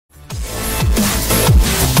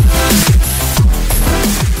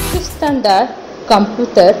understand the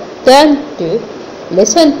computer, turn to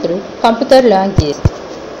lesson 3 computer language.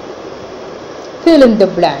 Fill in the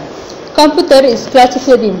blank. Computer is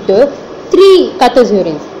classified into 3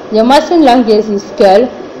 categories. The machine language is called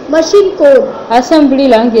machine code. Assembly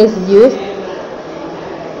language is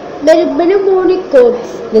Mnemonic codes.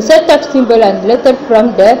 the set of symbols and letters from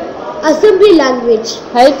the Assembly language.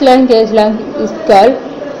 height language is called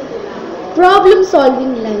Problem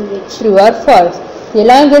solving language. true or false. The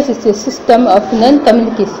language is a system of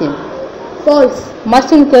non-communication. False.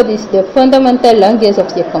 Machine code is the fundamental language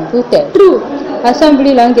of the computer. True.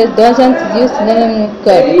 Assembly language doesn't use mnemonic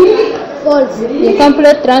code. False. The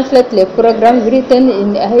computer translates a program written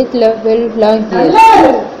in a high-level language.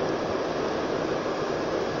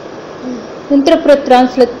 Interpret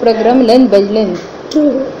translate program line by line.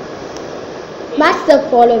 True. Match the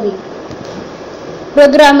following.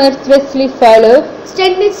 Programmers strictly follow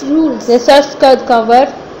Statements rules. the source code cover,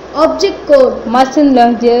 Object code. machine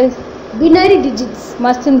language, Binary digits.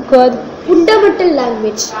 machine code. Fundamental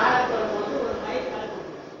language.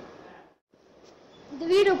 இந்த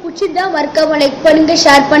video பிடிச்சிருந்தா மறக்காம like பண்ணுங்க,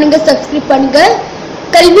 share பண்ணுங்க, subscribe பண்ணுங்க.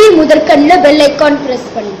 கல்வி முதற்கண்ணில் bell icon press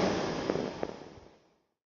பண்ணுங்க.